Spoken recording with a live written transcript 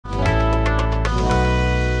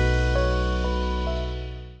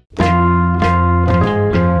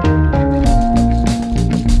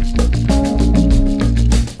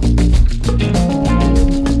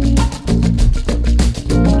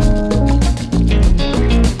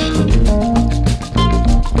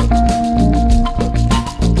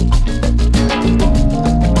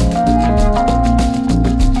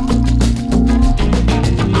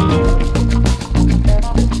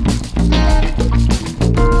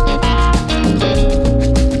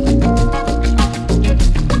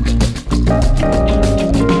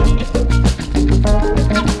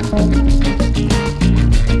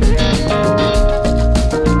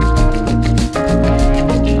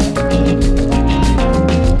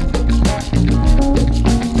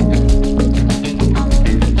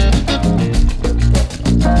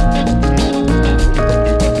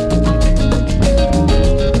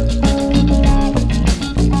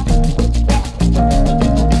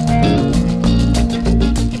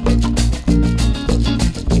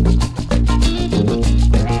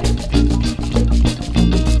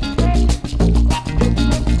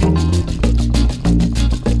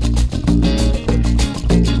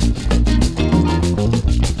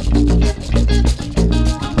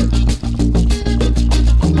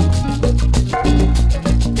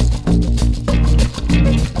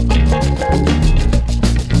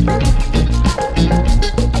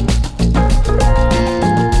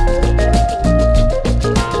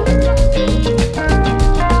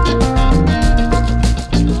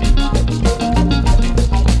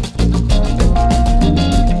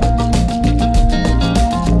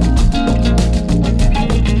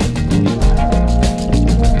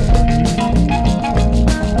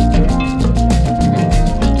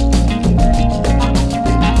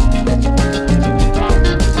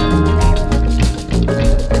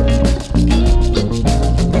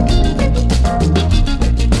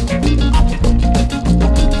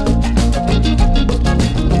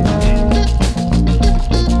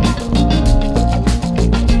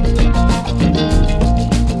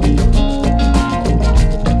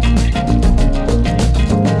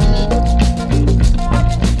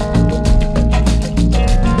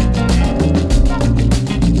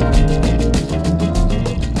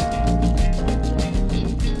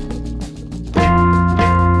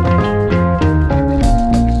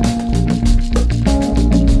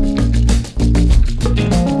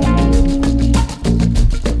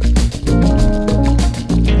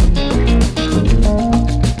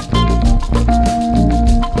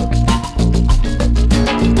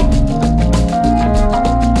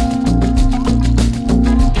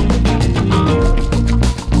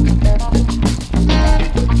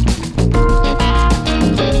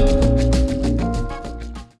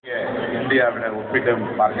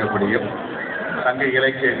பார்க்க முடியும். சங்க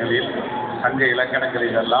இலக்கியங்களில் சங்க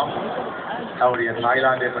இலக்கணங்களில் எல்லாம் நம்முடைய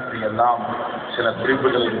தாய்லாந்தை பற்றி எல்லாம் சில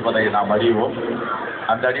குறிப்புகள் இருப்பதை நாம் அறிவோம்.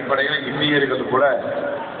 அந்த அடிப்படையில் இந்தியர்கள் கூட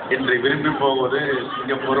இன்று விரும்பி போவது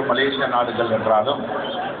சிங்கப்பூர், மலேசியா நாடுகள் என்றாலும்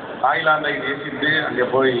தாய்லாந்தை நேசித்து அங்கே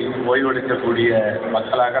போய் ஓய்வெடுக்கக்கூடிய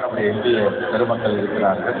மக்களாக நம்முடைய இந்திய பெருமக்கள்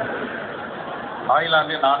இருக்கிறார்கள்.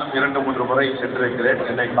 தாய்லாந்தில் நானும் 2-3 முறை சென்றிருக்கிறேன்.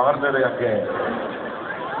 என்னை கவர்ந்தது அங்கே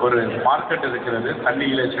ஒரு மார்க்கெட் இருக்கிறது.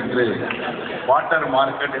 தண்ணியிலே சென்று வாட்டர்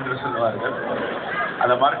மார்க்கெட் என்று சொல்வார்கள்.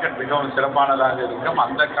 அந்த மார்க்கெட் மிகவும் சிறப்பானதாக இருக்கும்.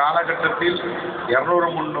 அந்த காலகட்டத்தில்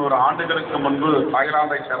 200-300 ஆண்டுகளுக்கு முன்பு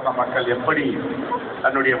தாய்லாந்தை சேர்ந்த மக்கள் எப்படி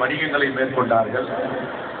தன்னுடைய வணிகங்களை மேற்கொண்டார்கள்,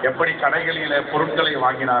 எப்படி கடைகளிலே பொருட்களை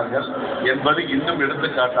வாங்கினார்கள் என்பது இன்னும்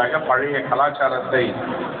எடுத்துக்காட்டாக பழைய கலாச்சாரத்தை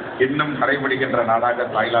இன்னும் கடைபிடிக்கின்ற நாடாக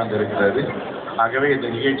தாய்லாந்து இருக்கிறது. ஆகவே இந்த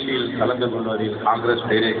நிகழ்ச்சியில் கலந்து கொள்வதில் காங்கிரஸ்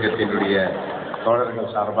பேரியக்கத்தினுடைய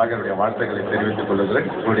தோழர்கள் சார்பாக என்னுடைய வாழ்த்துக்களை தெரிவித்துக் கொள்கிறேன்.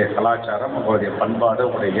 உங்களுடைய கலாச்சாரம், உங்களுடைய பண்பாடு,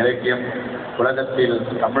 உங்களுடைய இலக்கியம் உலகத்தில்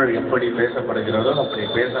தமிழ் எப்படி பேசப்படுகிறதோ அப்படி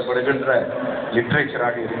பேசப்படுகின்ற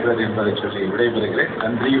லிட்ரேச்சராக இருக்கிறது என்பதை சொல்லி விடைபெறுகிறேன்.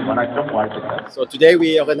 நன்றி, வணக்கம், வாழ்த்துக்கள். So today we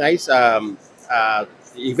organize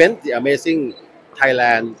the event, the Amazing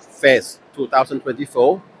Thailand Fest 2024,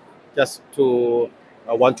 just to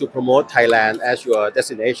want to promote Thailand as your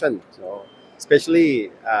destination. So especially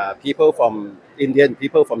people from Indian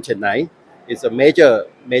people from Chennai. It's a major,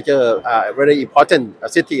 very important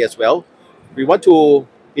city as well. We want to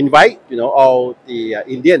invite, all the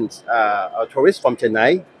Indians, tourists from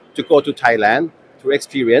Chennai to go to Thailand to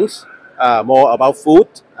experience more about food,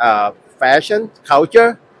 fashion, culture,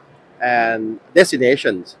 and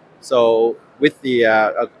destinations. So with the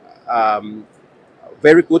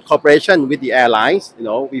very good cooperation with the airlines,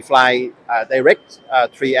 we fly direct,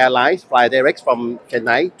 3 airlines fly direct from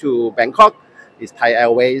Chennai to Bangkok. It's Thai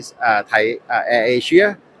Airways, Thai Air Asia,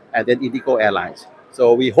 and then Indigo Airlines. So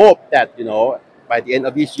we hope that, by the end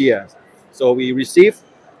of this year, so we receive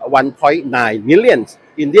 1.9 million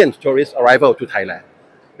Indian tourist arrival to Thailand.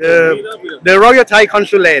 The Royal Thai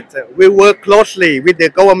Consulate will work closely with the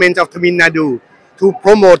government of Tamil Nadu to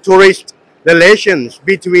promote tourist relations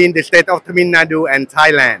between the state of Tamil Nadu and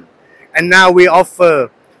Thailand. And now we offer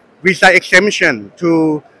visa exemption to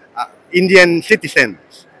Indian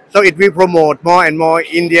citizens. So it will promote more and more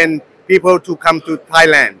Indian people to come to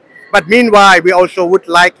Thailand. But meanwhile, we also would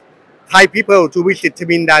like Thai people to visit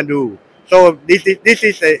Tamil Nadu. So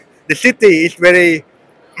the city is very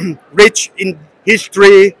rich in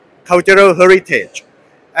history, cultural heritage,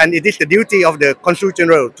 and it is the duty of the Consul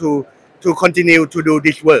General to continue to do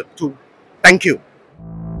this work. Thank you.